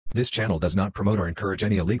This channel does not promote or encourage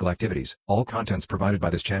any illegal activities. All contents provided by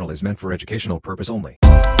this channel is meant for educational purpose only.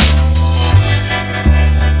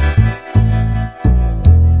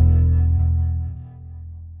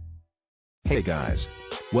 Hey guys!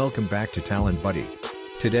 Welcome back to Talent Buddy.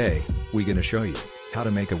 Today, we're gonna show you how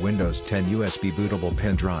to make a Windows 10 USB bootable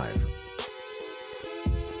pen drive.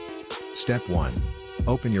 Step 1.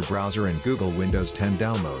 Open your browser and Google Windows 10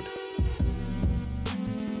 download.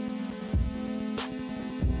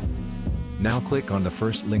 Now click on the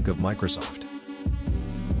first link of Microsoft.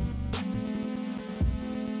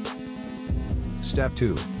 Step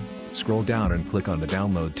 2. Scroll down and click on the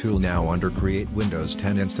download tool now under Create Windows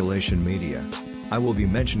 10 Installation Media. I will be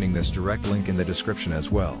mentioning this direct link in the description as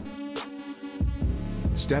well.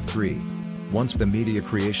 Step 3. Once the media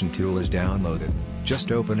creation tool is downloaded,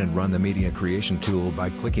 just open and run the media creation tool by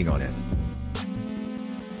clicking on it.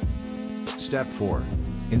 Step 4.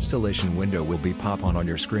 Installation window will be pop on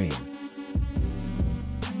your screen.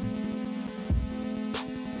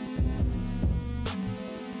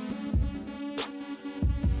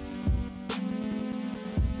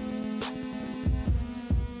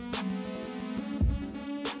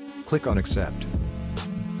 Click on Accept.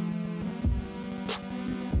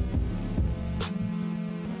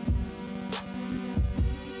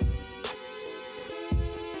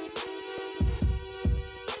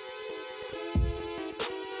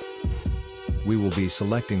 We will be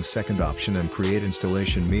selecting second option and create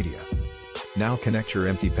installation media. Now connect your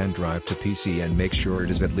empty pen drive to PC and make sure it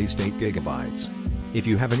is at least 8 GB. If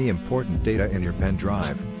you have any important data in your pen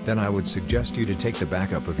drive, then I would suggest you to take the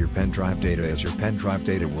backup of your pen drive data, as your pen drive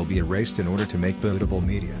data will be erased in order to make bootable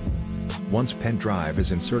media. Once pen drive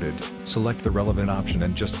is inserted, select the relevant option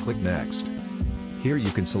and just click Next. Here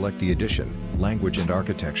you can select the edition, language and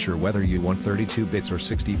architecture, whether you want 32 bits or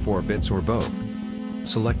 64 bits or both.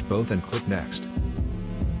 Select both and click Next.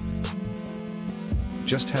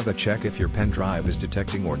 Just have a check if your pen drive is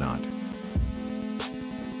detecting or not.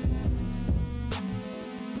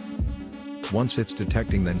 Once it's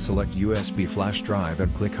detecting, then select USB flash drive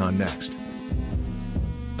and click on Next.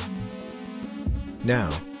 Now,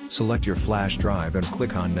 select your flash drive and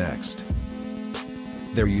click on Next.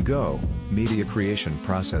 There you go, media creation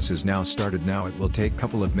process is now started. Now it will take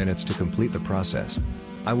couple of minutes to complete the process.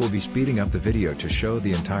 I will be speeding up the video to show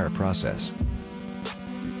the entire process.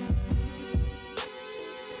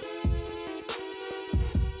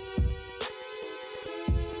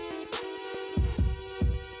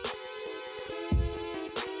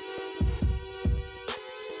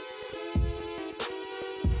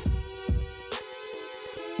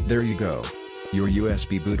 There you go. Your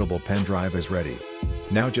USB bootable pen drive is ready.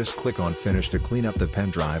 Now just click on Finish to clean up the pen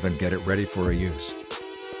drive and get it ready for a use.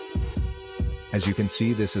 As you can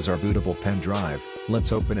see, this is our bootable pen drive.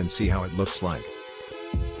 Let's open and see how it looks like.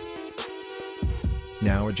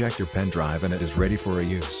 Now eject your pen drive and it is ready for a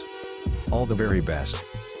use. All the very best.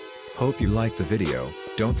 Hope you liked the video.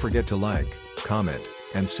 Don't forget to like, comment,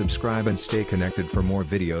 and subscribe and stay connected for more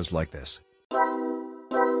videos like this.